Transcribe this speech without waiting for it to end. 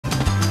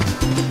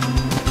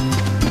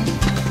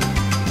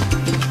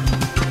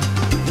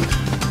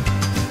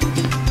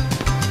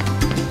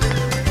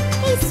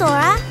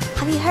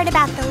heard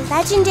about the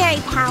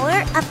legendary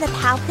power of the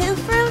Paopu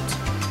fruit?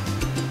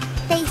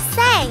 They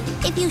say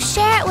if you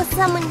share it with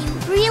someone you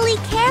really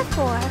care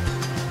for,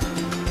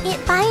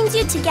 it binds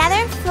you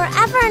together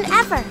forever and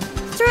ever,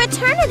 through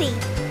eternity.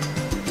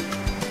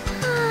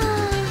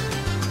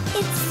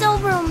 It's so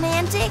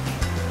romantic.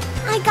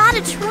 I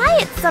gotta try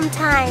it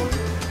sometime.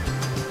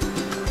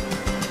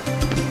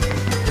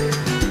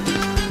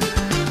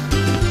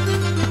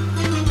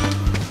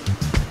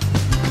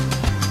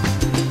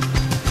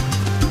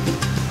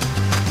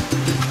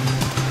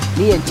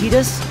 Me and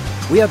Titus,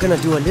 we are gonna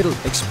do a little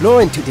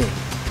exploring today.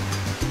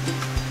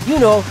 You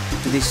know,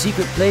 to the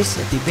secret place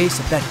at the base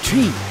of that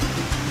tree.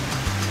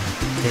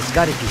 There's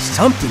gotta be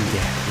something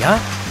there,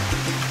 yeah?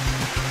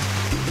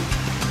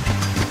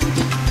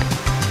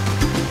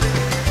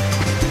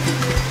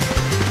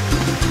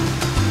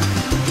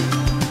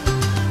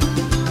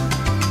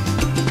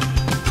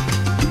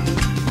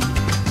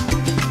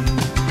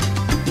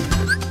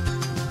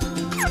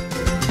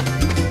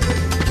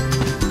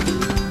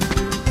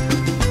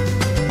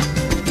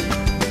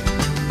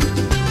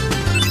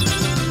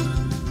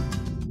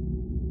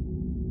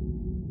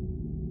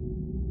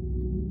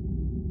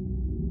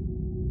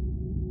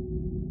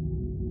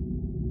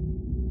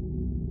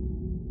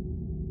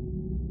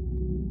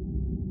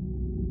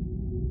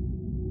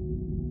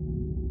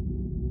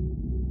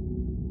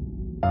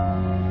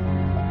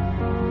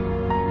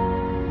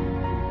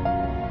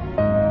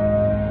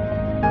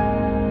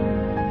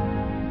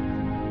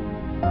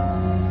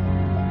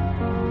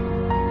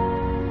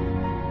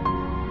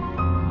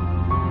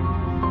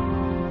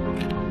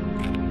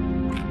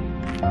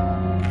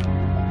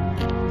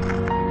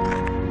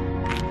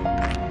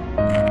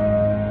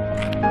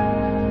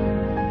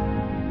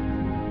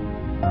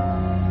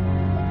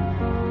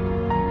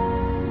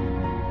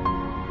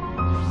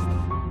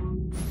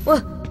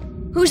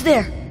 Who's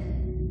there?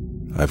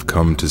 I've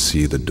come to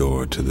see the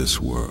door to this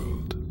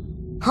world.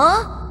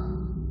 Huh?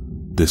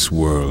 This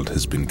world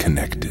has been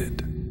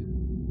connected.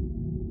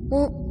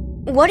 Well,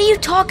 what are you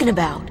talking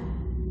about?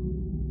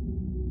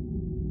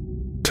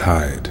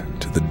 Tied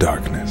to the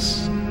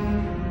darkness.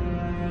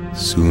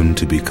 Soon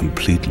to be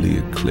completely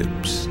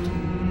eclipsed.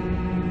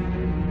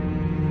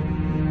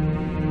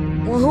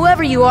 Well,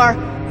 whoever you are,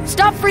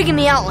 stop freaking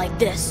me out like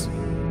this.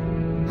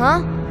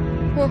 Huh?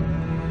 Well,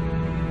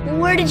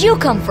 where did you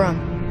come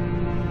from?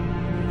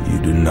 You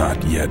do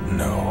not yet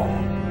know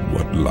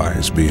what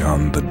lies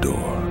beyond the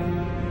door.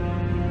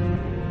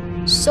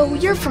 So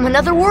you're from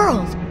another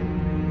world?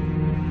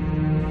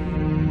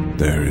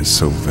 There is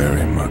so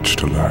very much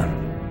to learn.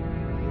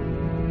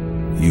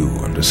 You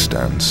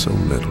understand so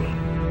little.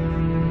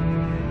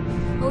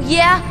 Oh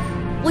yeah?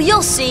 Well,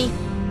 you'll see.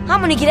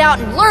 I'm gonna get out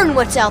and learn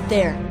what's out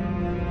there.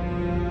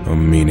 A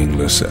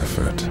meaningless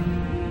effort.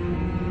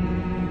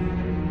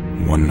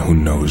 One who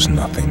knows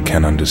nothing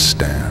can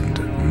understand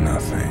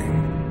nothing.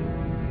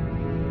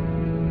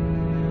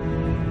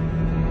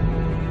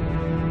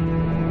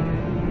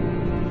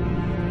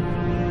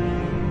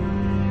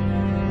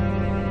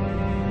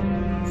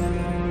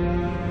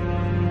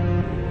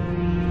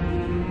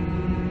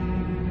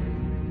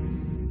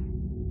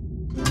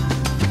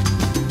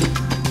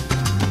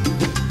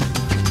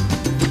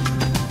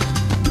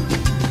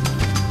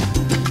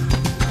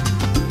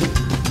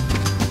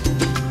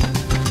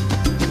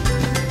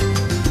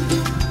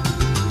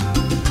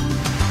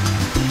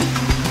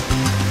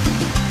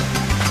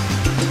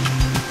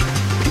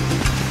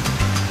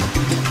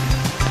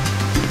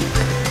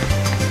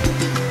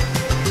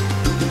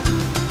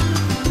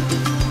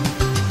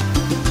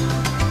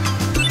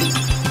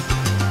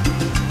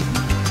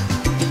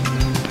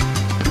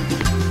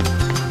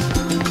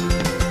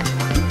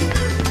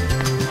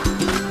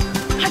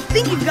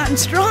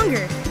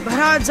 Stronger, but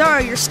odds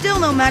are you're still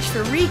no match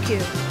for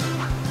Riku.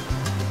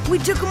 We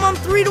took him on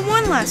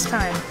 3-1 last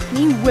time, and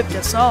he whipped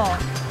us all.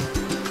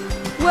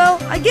 Well,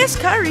 I guess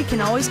Kairi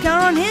can always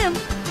count on him.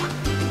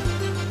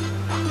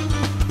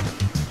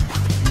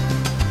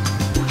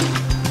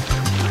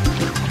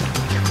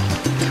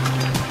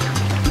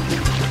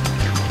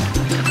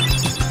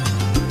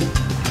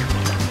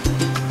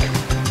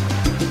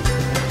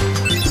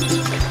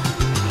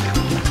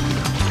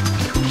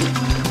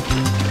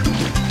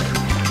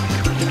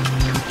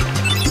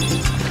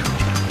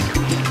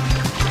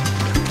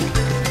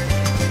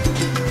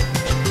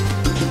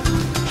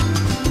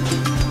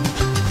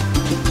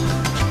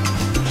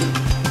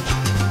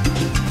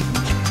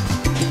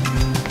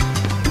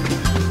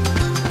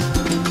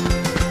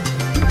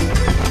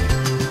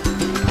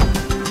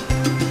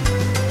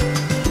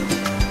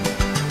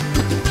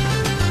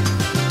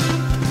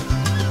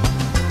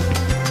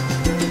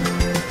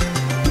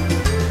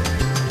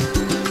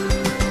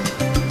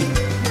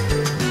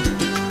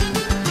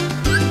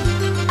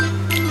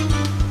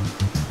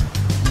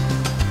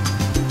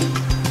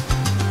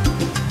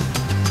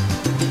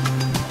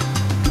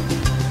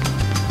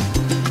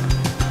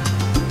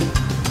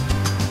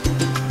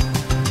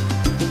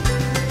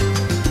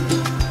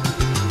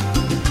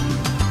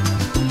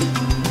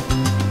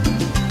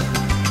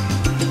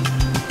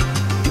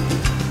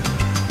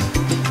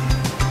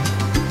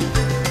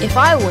 If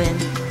I win,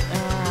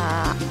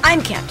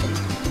 I'm captain.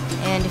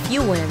 And if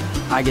you win...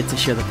 I get to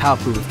share the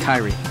Palpu with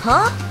Kyrie.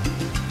 Huh?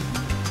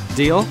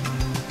 Deal?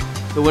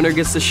 The winner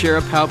gets to share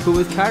a Palpu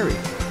with Kyrie.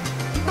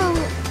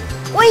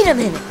 Wait a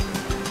minute.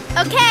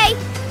 Okay,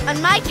 on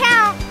my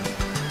count.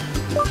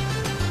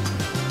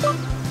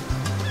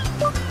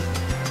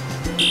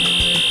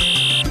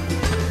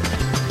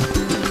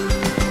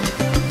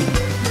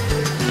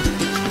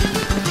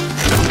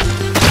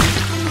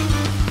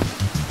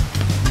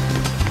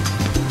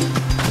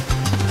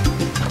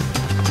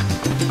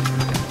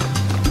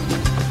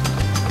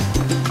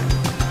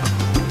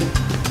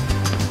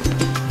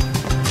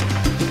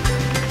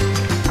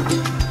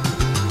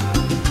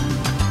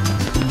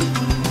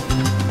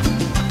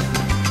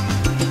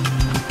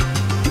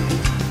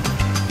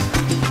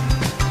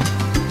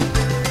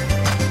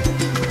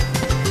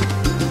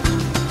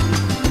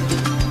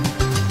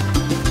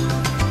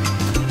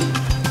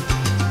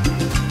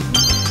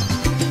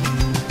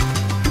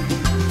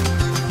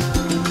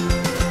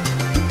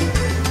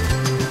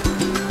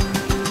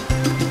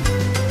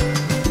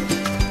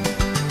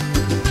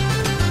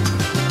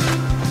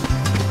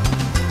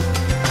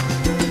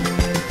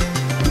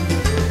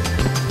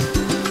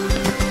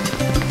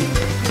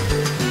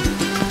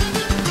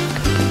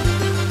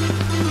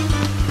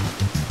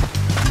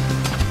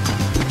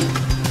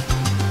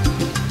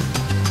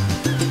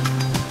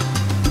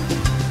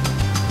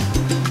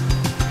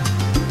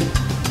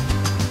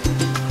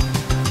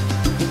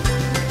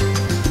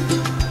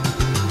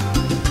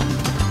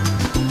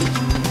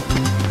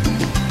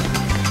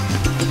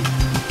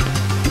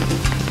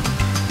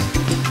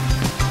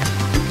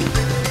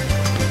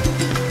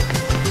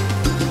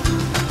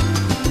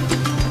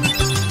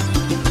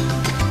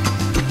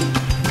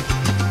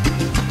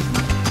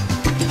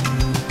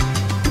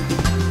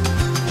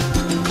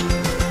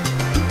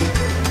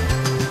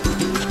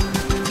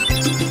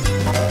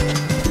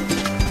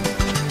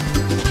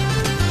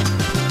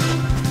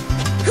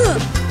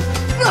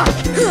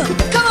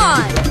 Come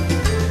on!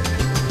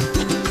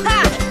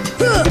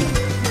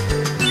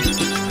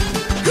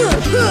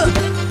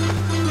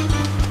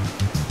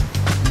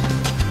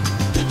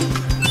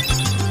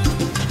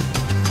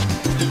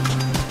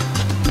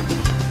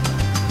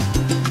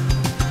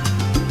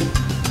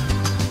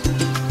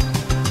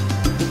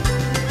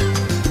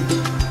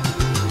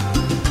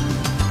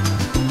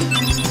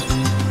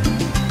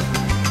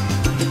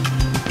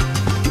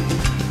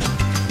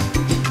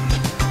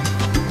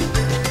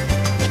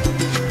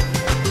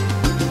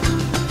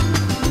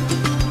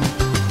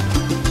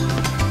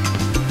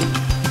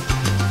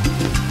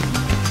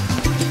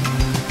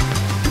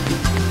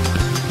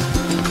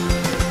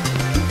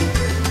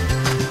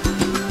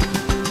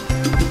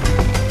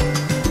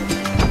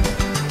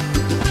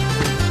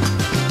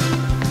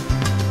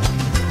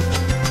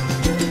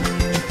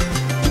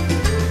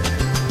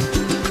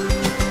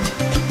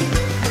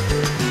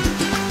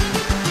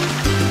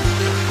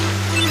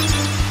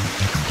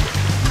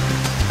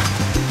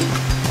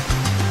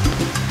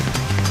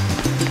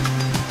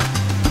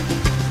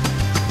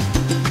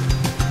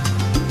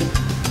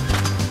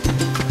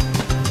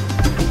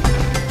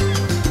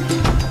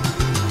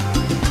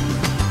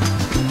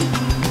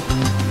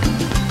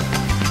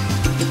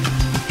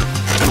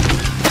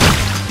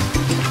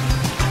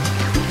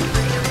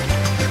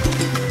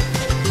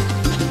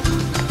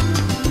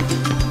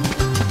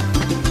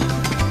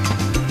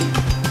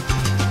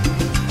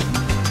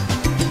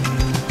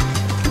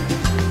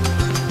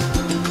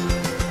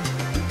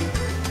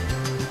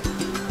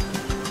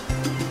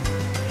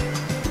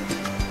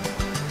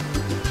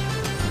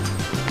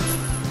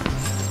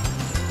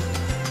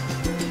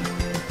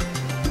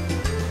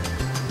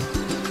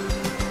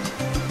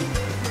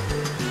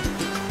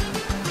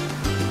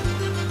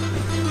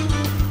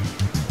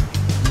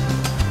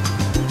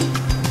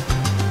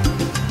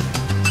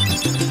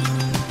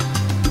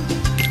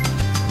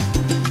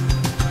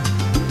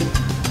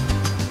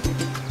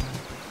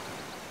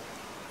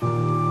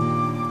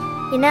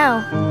 You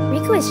know,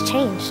 Riku has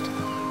changed.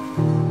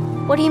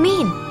 What do you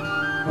mean?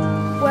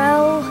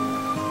 Well...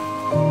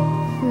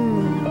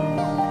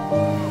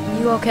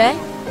 You okay?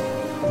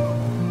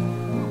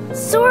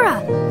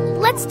 Sora,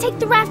 let's take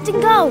the raft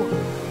and go.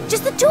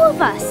 Just the two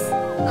of us.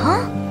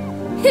 Huh?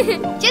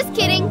 Just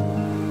kidding.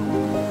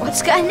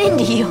 What's gotten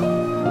into you?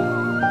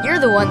 You're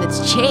the one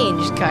that's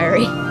changed,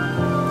 Kyrie.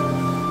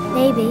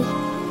 Maybe.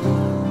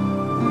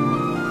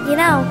 You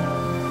know,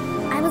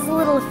 I was a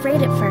little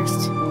afraid at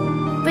first.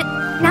 But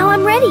now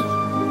I'm ready.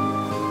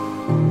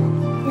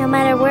 No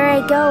matter where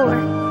I go or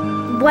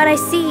what I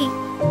see,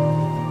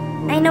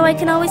 I know I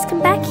can always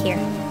come back here.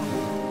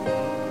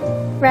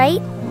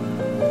 Right?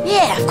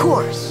 Yeah, of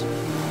course.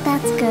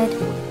 That's good.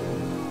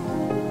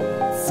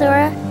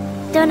 Sora,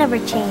 don't ever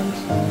change.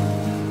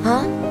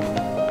 Huh?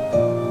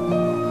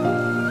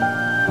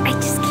 I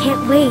just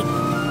can't wait.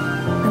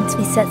 Once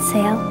we set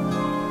sail,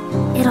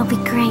 it'll be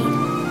great.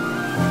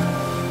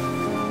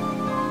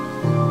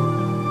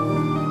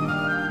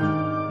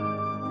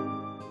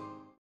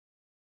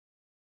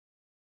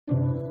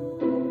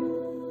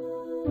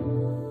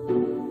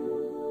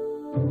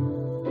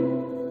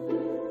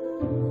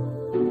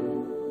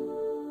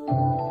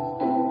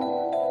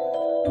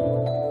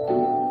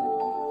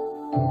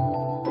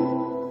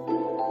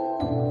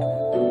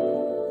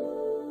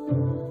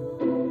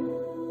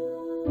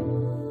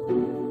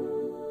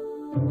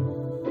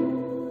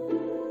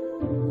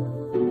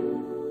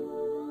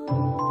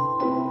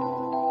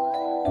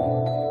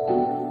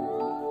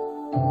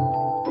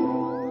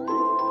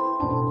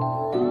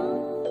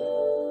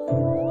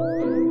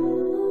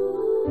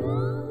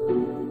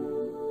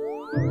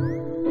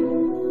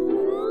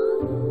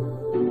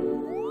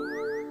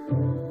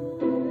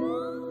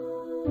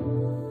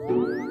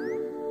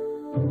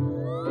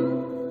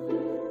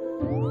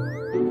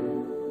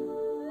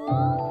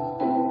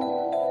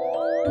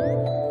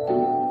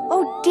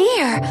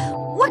 dear!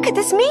 What could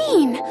this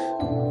mean?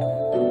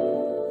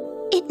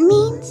 It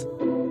means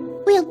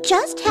we'll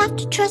just have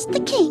to trust the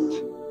king.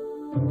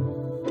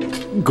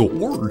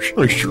 Gosh,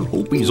 I sure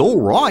hope he's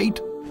all right.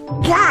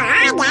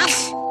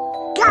 Gosh,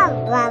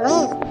 don't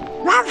worry.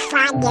 We'll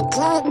find the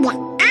king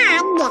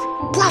and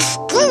the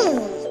ski.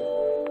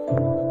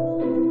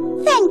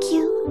 Thank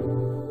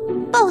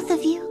you, both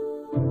of you.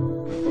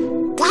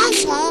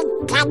 Daisy,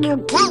 can you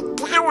take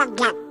care of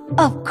them?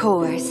 Of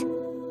course.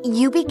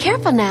 You be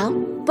careful now,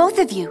 both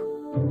of you.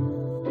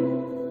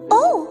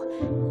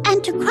 Oh,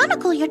 and to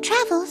chronicle your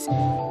travels,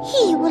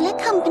 he will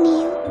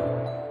accompany you.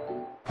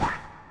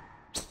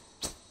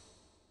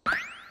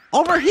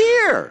 Over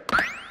here!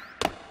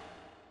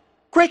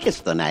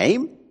 Cricket's the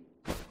name.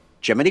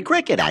 Jiminy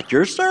Cricket at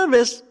your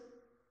service.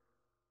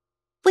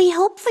 We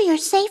hope for your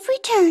safe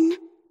return.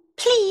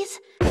 Please,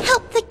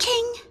 help the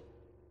king.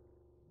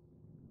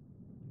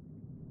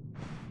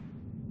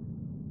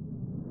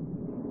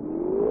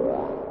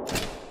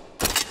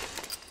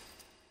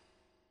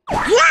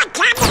 You're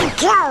coming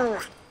too.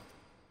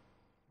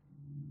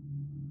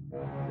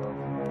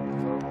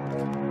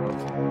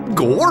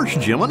 Gosh,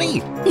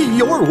 Jiminy,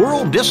 your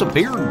world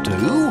disappeared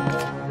too?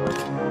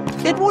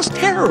 It was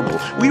terrible.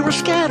 We were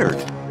scattered.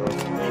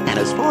 And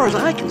as far as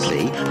I can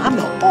see, I'm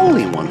the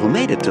only one who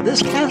made it to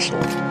this castle.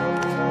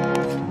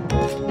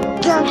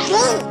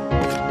 Goofy,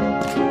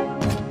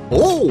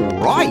 Oh,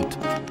 right.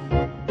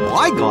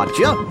 I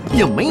gotcha.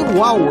 You mean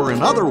while we're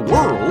in other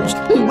worlds,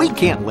 we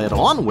can't let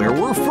on where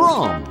we're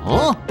from,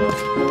 huh?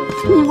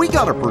 We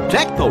gotta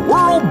protect the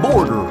world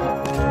border.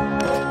 order.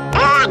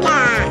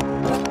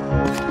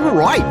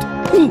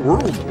 Right,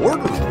 world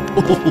border.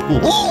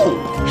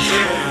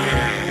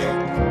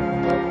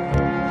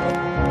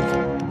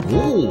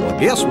 Oh, I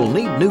guess we'll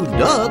need new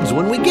duds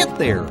when we get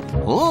there,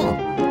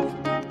 huh?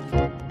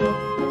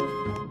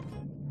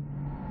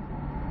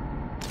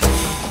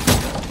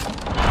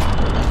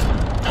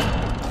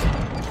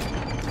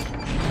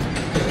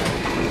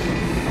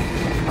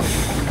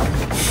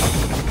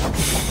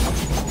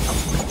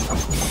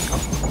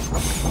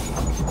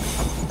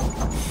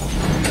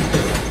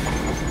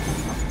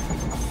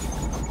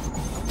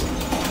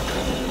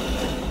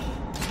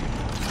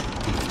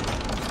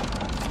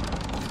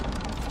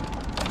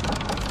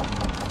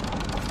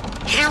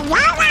 Hello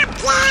up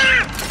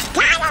there.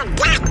 Gotta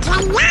get to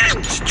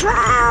lunch, Drew.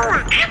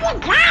 I'm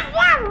glad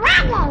you're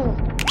ready.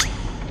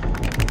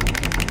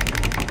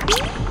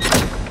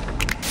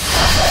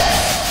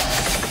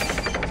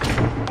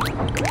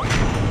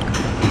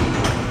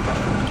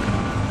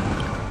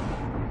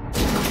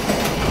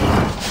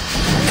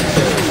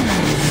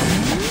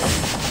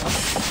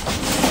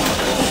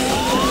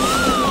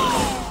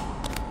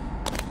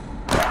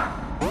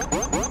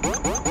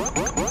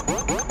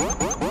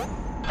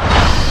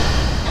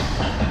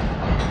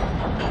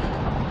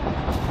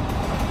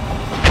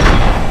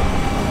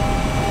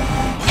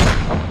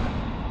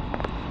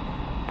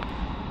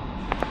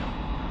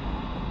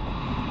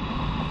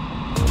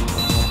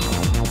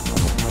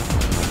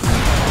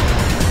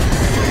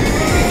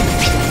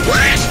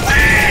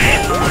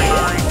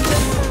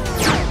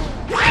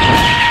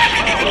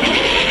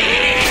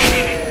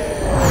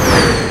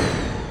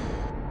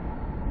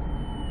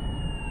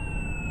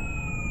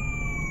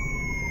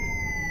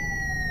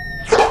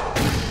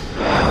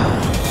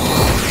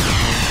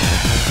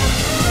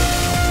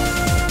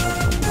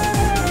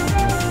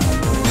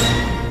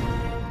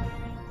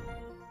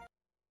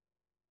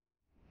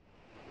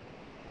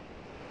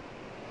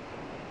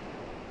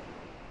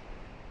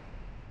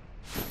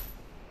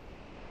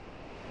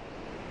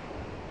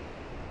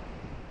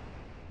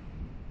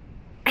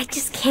 I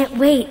just can't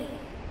wait.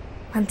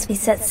 Once we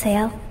set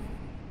sail,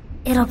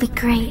 it'll be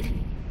great.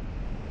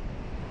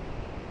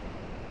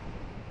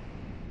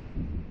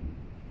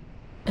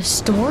 A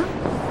storm?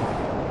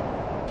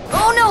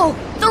 Oh no!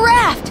 The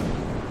raft!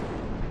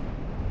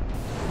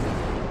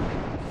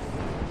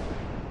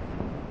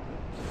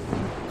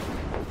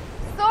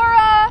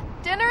 Sora!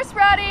 Dinner's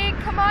ready!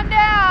 Come on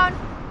down!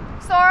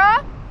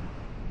 Sora?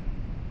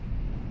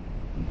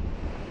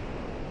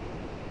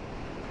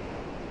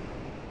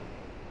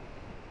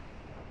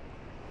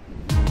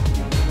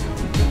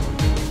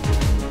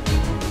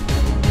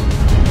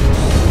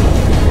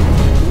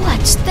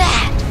 What's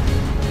that?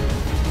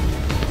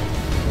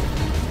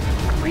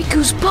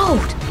 Riku's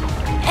boat!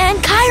 And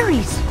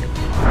Kairi's!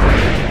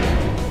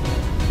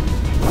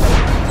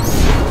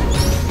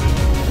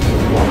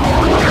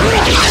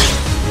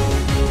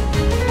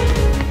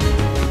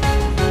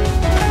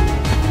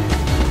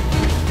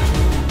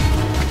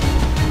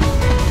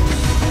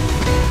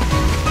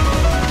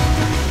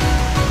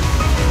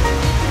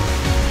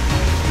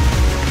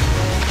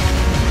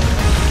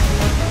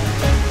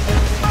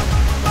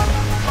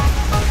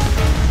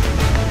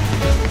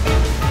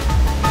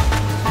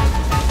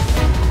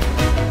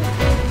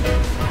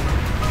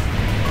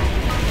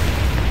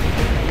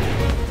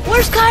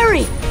 Where's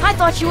Kairi? I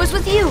thought she was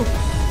with you.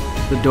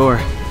 The door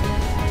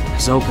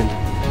is open.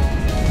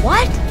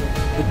 What?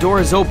 The door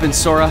is open,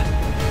 Sora.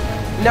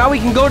 Now we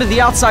can go to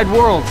the outside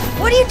world.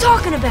 What are you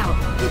talking about?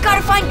 We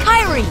gotta find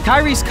Kyrie.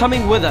 Kyrie's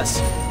coming with us.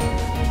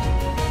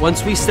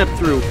 Once we step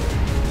through,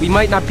 we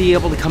might not be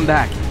able to come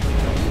back.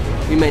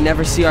 We may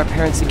never see our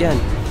parents again.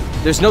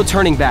 There's no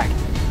turning back.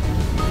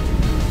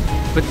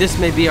 But this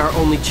may be our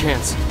only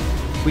chance.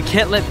 We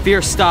can't let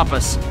fear stop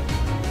us.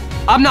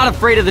 I'm not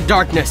afraid of the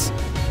darkness.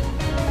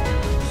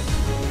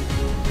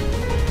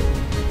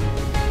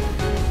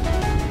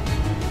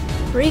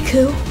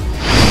 Riku.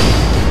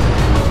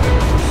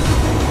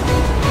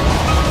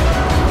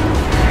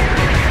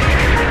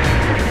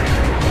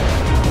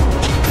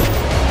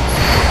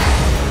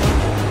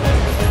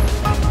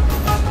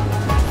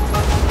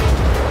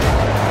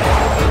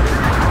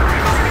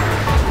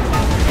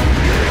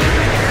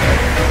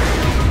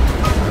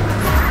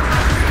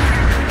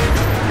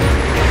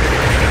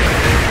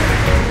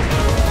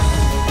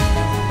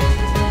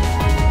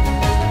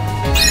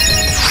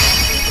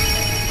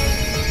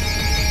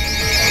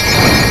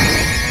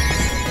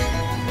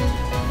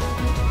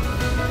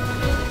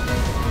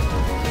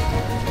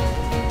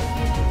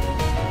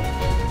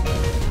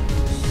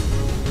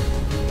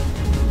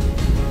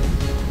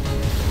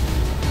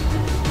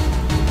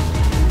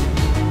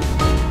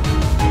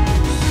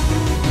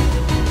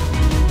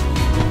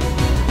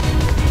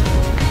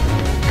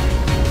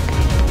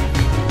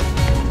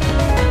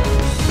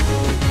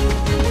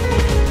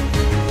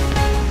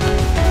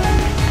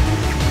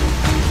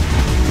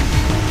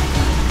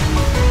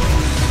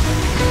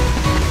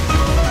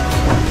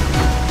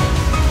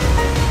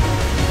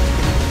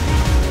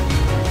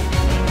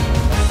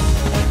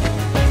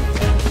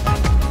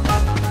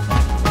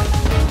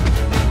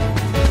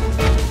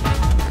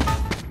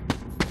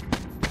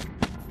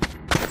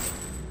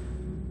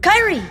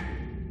 Kyrie!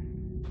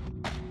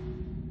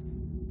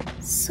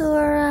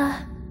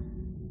 Sora...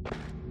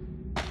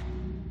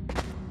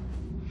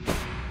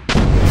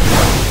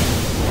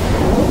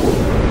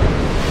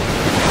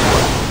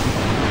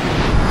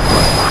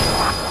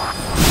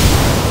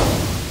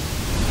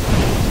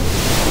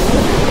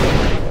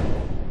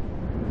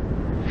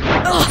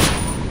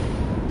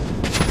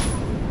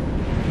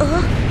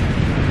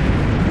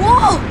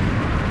 Whoa!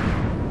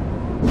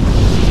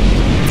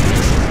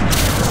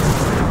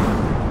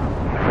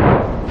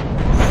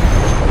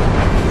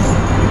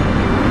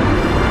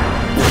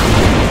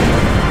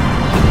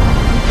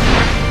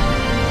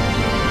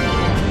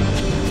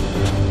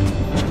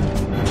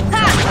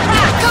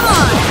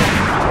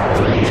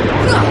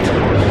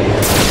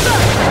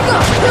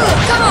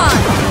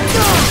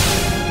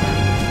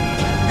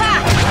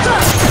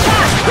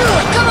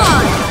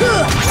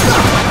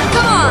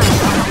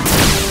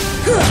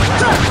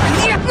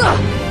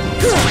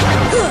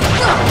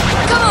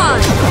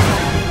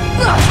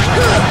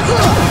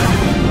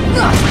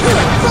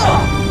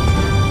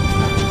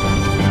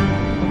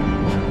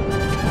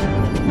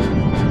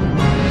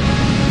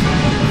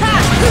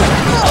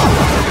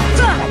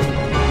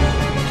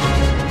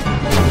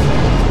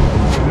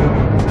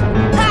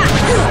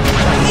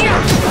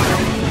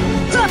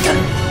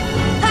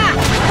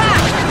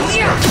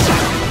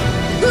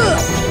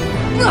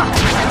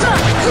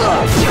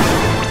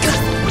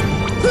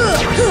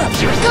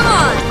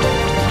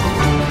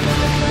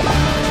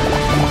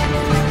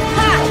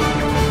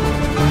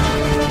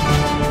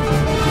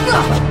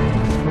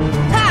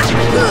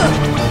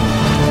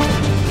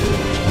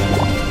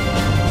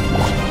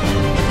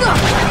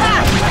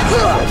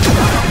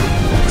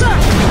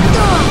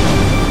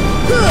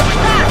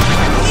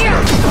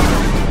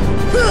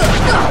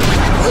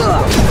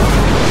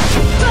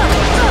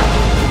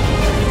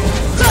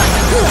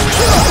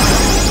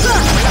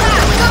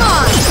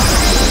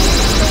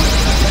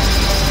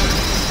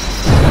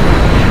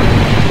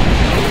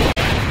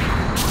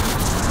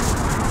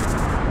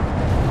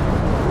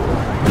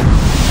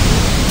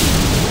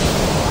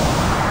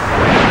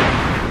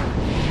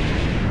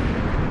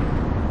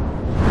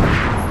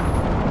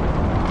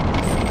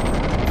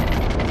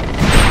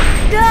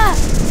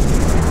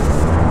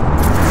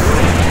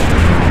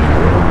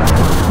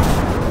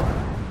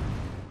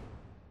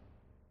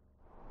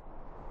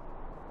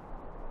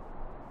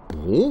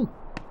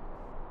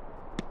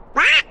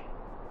 Oh?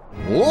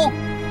 Oh?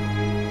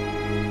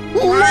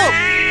 Look!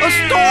 A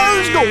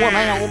star's going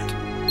out!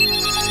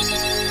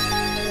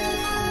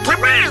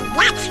 Come on,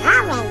 let's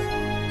hurry!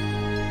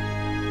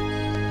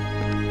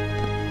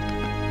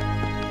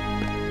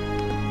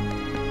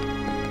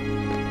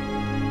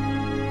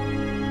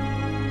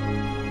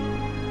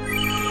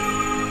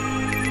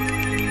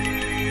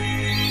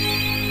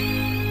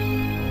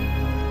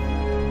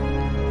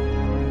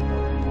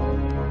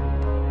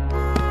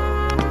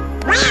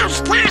 Where's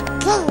that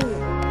key?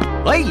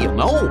 Hey, you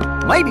know,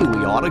 maybe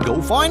we ought to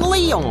go find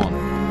Leon.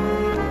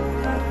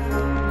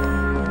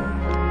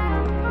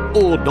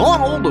 Oh,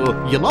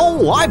 Donald, you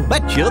know, I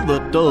bet you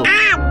that,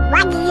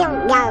 What do you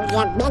know,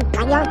 you big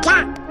coyote?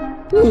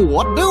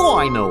 What do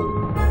I know?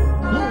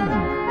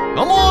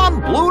 Come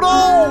on,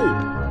 Pluto!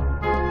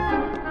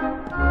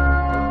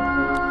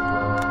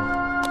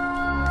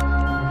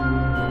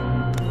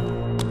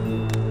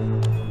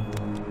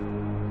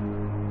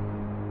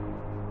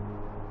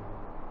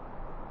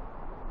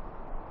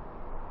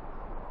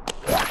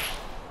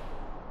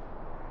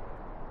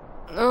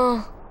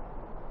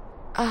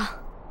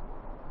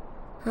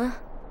 Huh?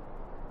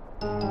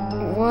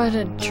 What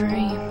a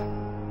dream.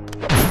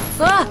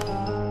 Ah!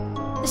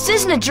 This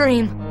isn't a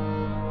dream!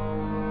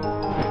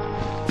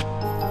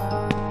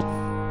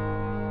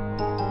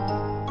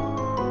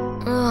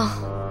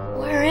 Ugh,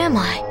 where am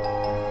I?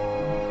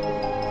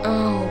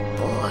 Oh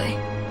boy.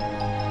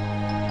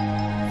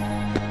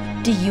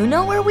 Do you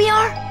know where we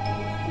are?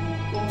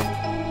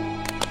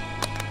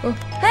 Oh,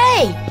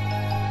 hey!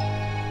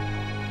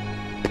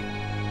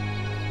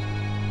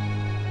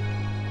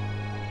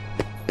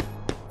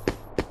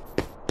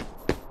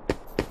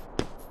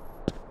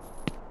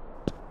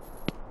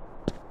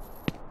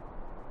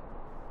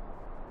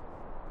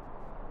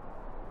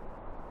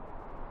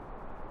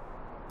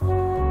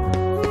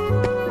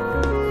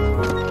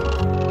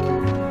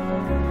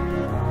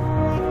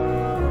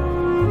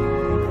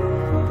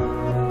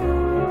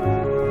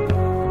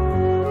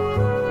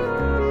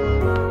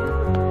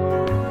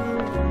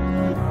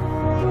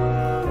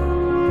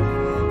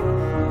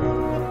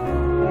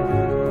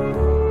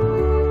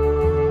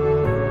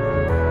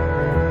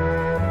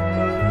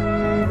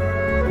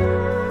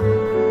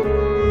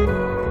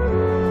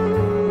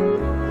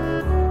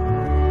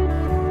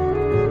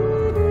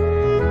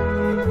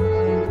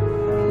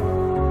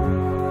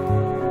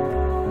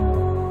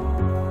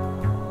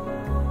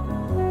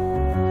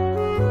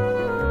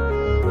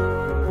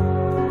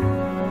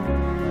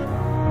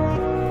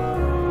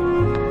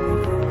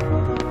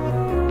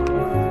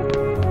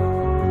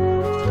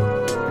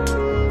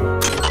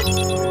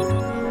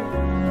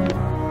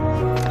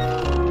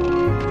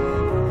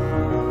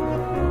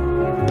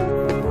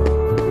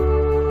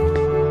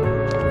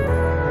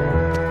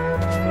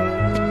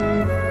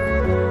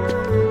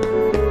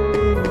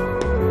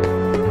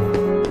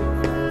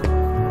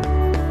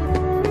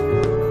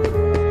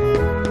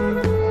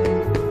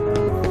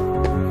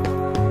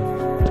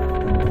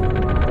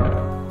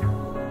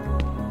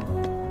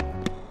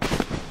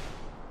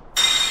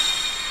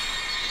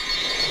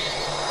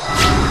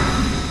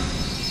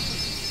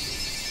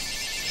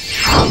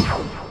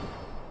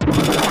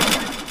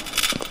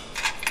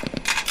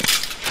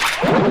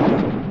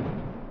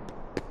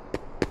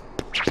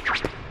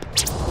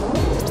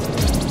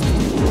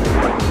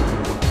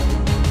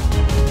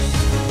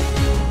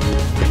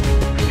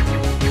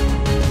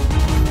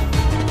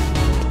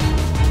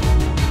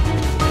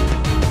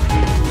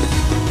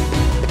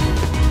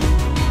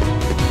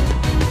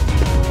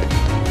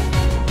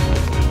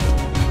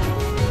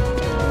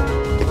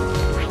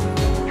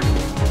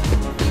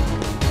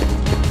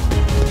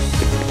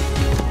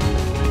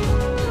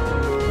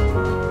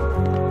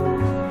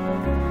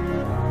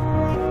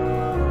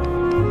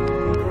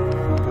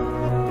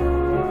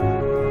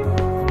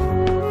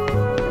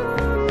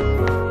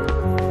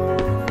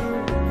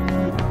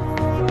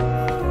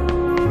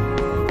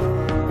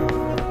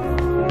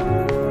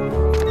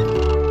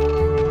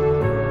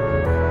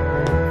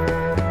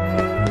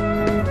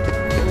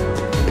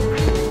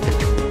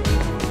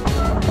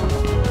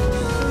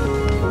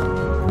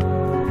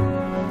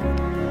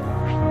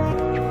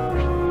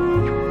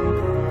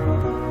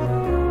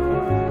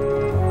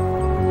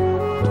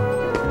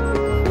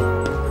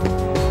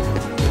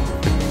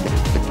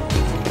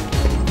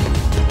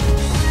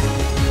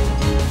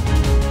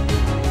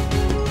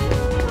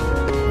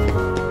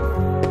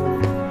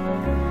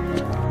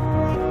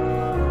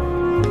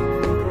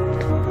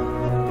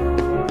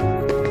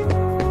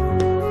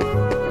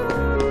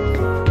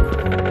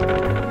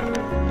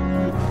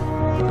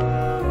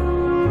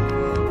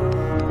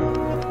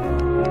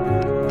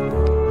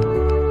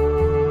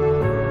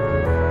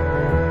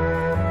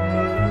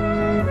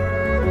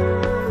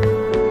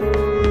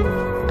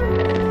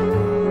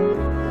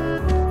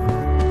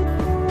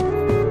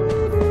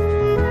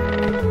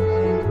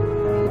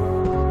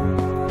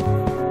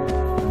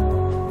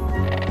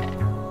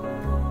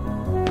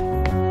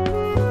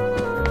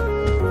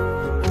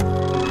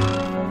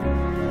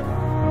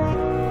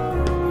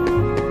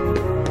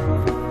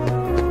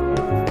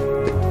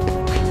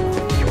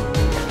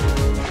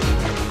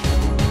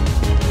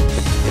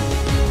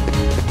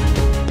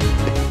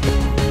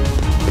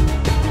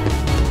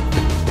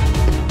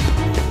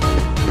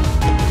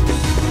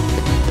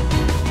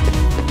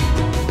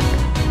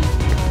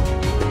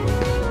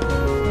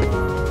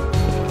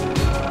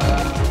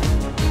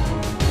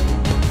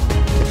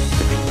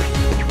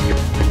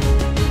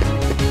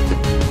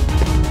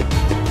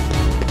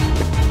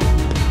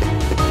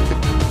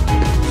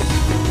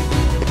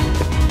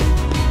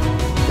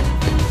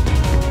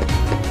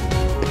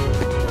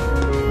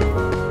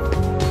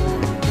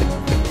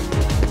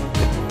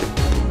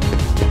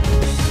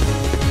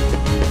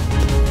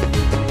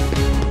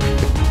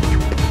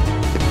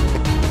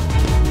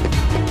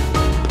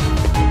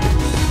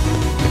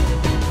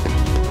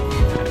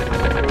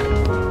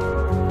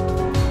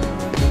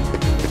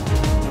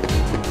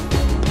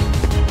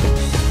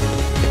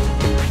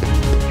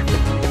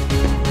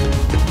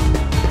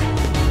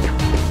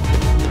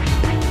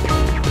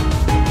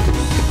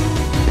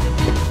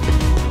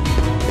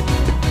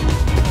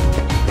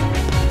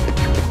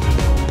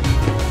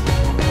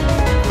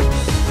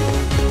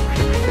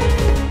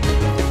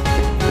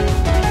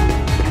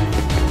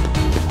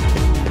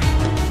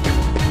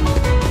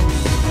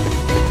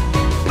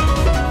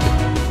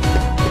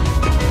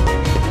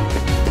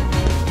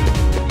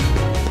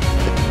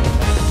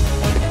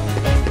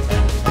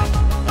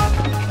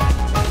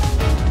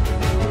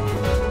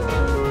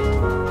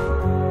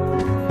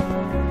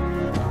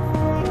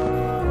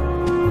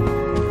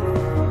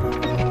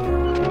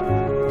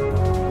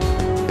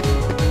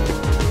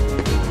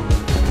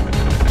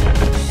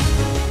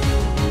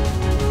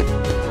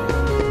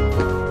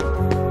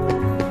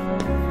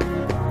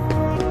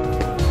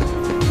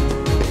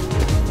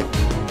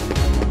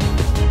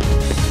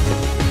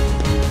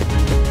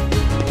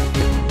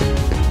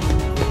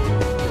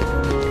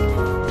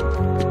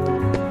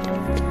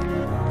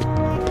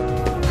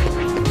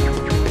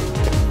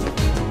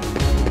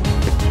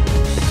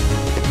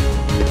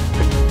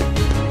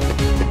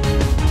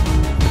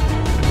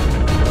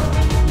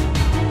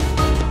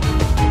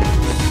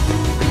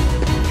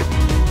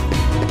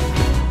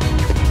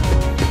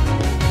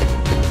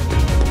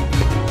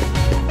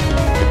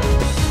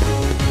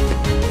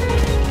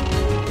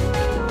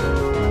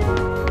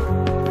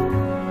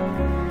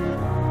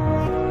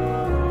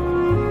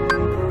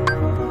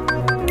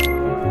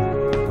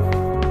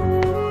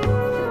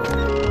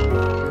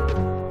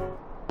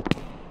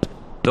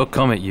 They'll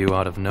come at you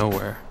out of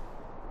nowhere.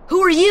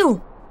 Who are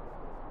you?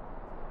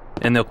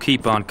 And they'll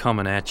keep on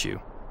coming at you,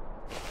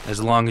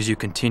 as long as you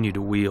continue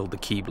to wield the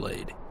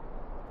Keyblade.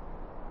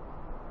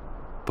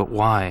 But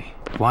why?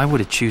 Why would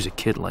it choose a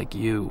kid like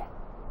you?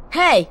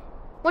 Hey,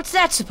 what's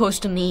that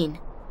supposed to mean?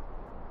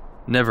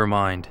 Never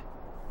mind.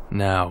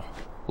 Now,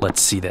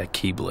 let's see that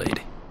Keyblade.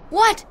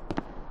 What?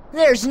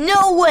 There's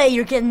no way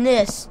you're getting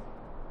this.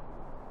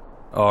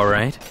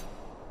 Alright,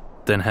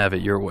 then have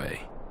it your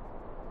way.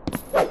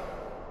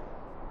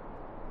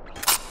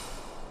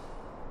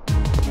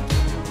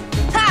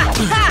 Ha!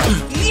 Ha!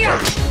 Yeah!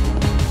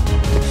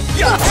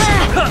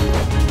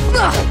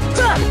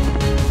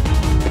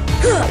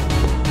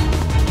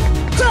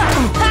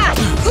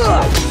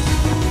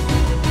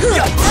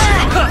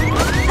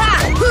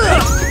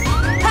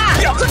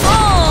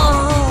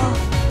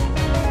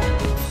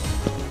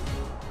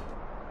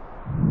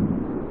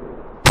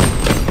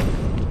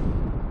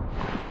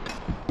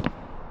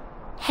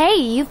 Hey,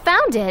 you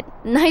found it.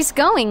 Nice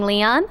going,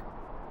 Leon.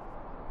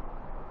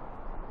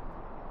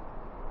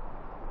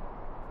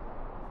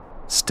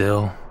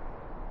 Still,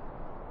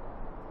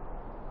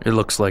 it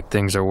looks like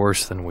things are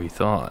worse than we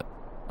thought.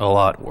 A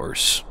lot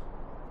worse.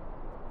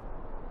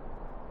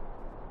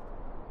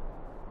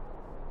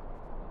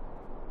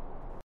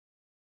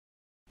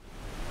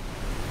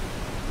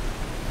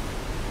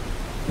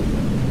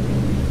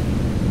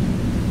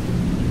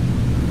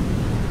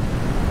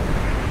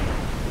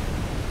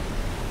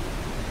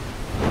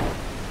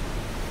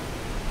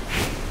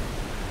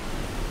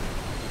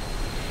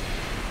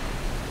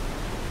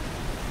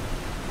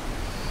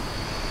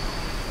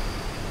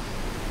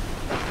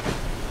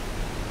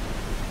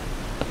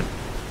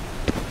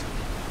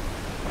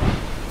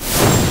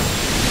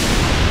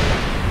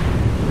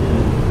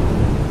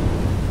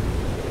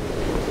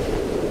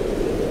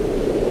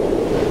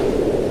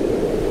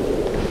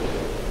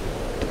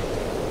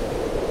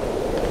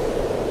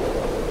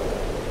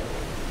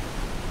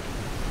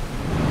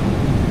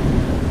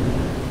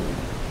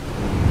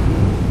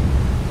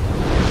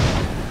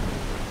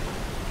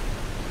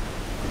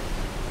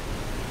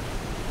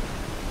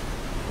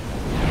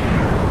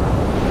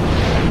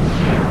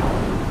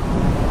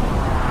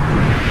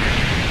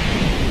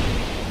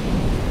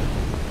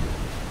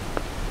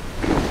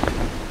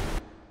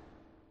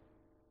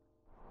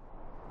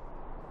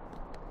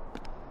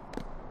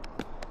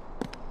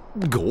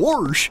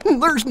 Gosh,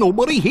 there's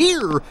nobody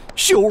here.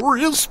 Sure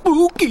is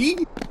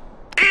spooky.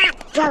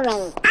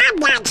 Actually, I'm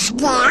not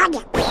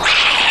scared.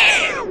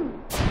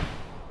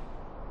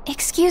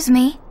 Excuse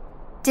me,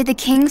 did the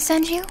king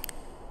send you?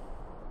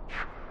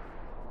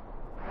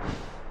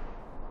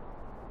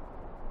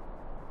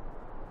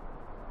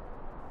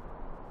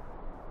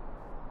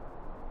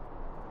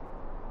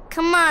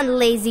 Come on,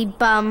 lazy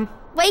bum.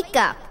 Wake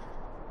up.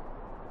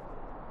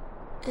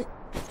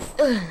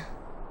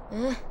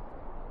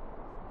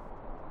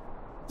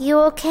 You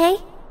okay?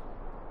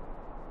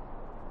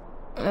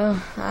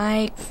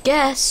 I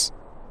guess.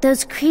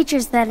 Those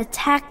creatures that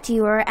attacked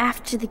you are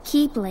after the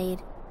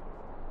Keyblade.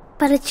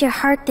 But it's your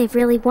heart they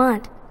really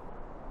want,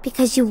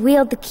 because you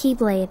wield the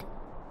Keyblade.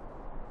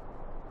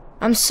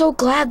 I'm so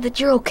glad that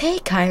you're okay,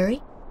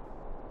 Kairi.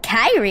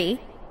 Kairi?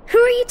 Who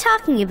are you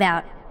talking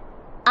about?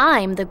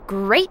 I'm the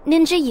great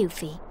ninja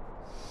Yuffie.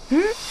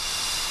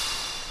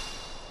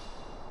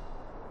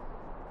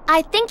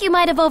 I think you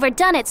might have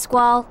overdone it,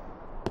 Squall.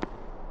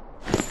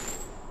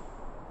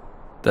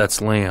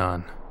 That's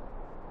Leon.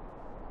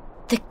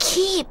 The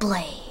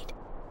Keyblade.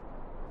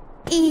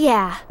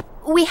 Yeah,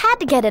 we had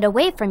to get it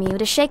away from you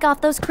to shake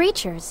off those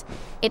creatures.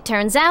 It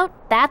turns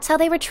out that's how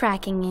they were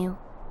tracking you.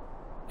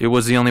 It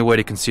was the only way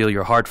to conceal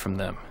your heart from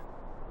them.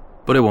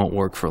 But it won't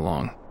work for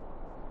long.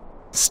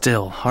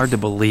 Still, hard to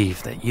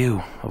believe that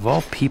you, of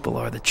all people,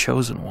 are the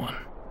chosen one.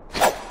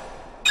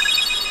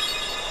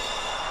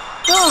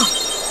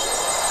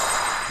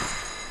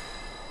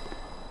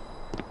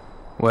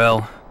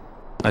 Well,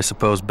 I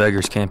suppose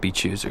beggars can't be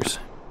choosers.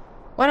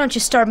 Why don't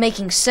you start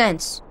making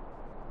sense?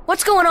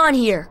 What's going on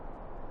here?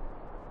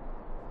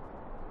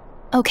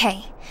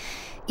 Okay,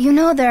 you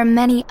know there are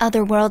many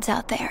other worlds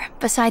out there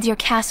besides your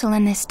castle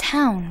and this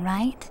town,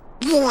 right?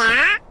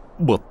 Yeah?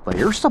 But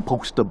they're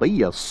supposed to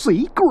be a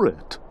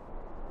secret.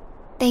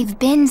 They've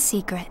been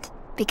secret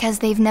because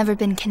they've never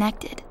been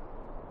connected.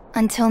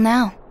 Until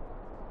now.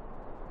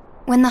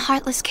 When the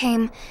Heartless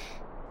came,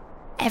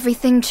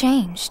 everything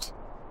changed.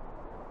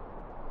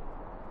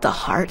 The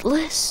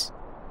Heartless?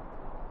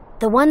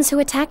 The ones who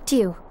attacked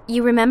you,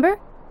 you remember?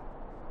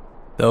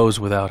 Those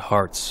without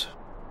hearts.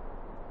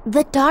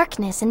 The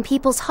darkness in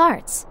people's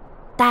hearts.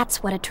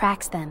 That's what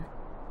attracts them.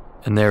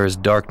 And there is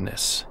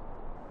darkness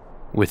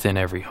within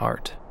every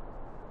heart.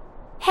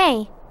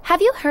 Hey,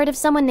 have you heard of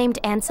someone named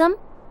Ansem?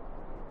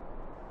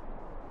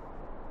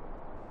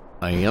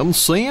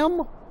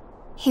 Ansem?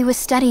 He was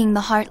studying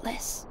the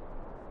Heartless.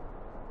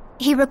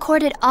 He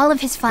recorded all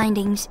of his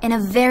findings in a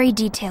very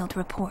detailed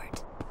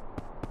report.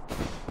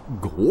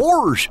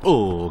 Gosh,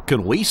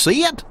 can we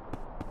see it?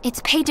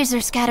 Its pages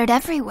are scattered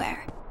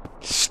everywhere.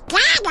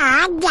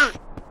 Scattered?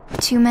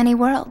 Too many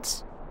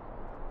worlds.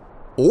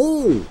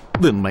 Oh,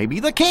 then maybe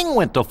the king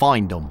went to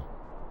find them.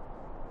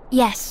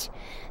 Yes,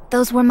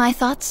 those were my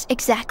thoughts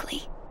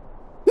exactly.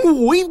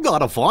 We've got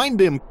to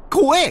find him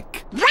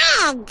quick.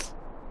 Red!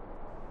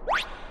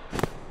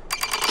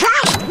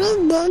 First we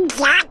need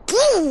that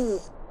key.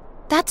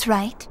 That's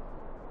right.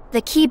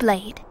 The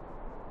Keyblade.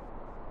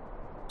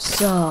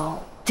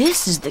 So,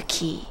 this is the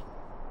key.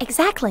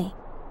 Exactly.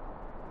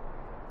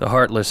 The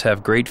Heartless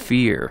have great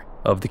fear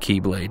of the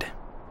Keyblade.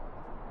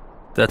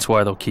 That's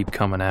why they'll keep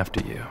coming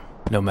after you,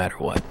 no matter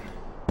what.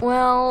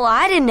 Well,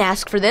 I didn't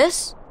ask for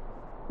this.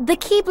 The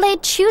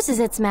Keyblade chooses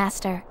its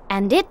master,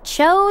 and it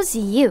chose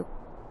you.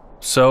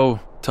 So,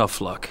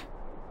 tough luck.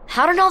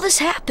 How did all this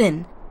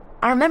happen?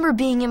 I remember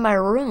being in my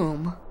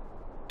room.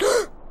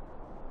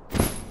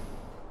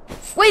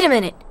 Wait a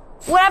minute!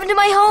 What happened to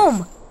my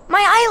home?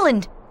 My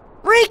island?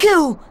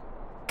 Riku!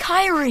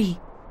 Kairi!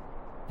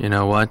 You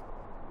know what?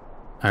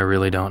 I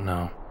really don't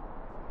know.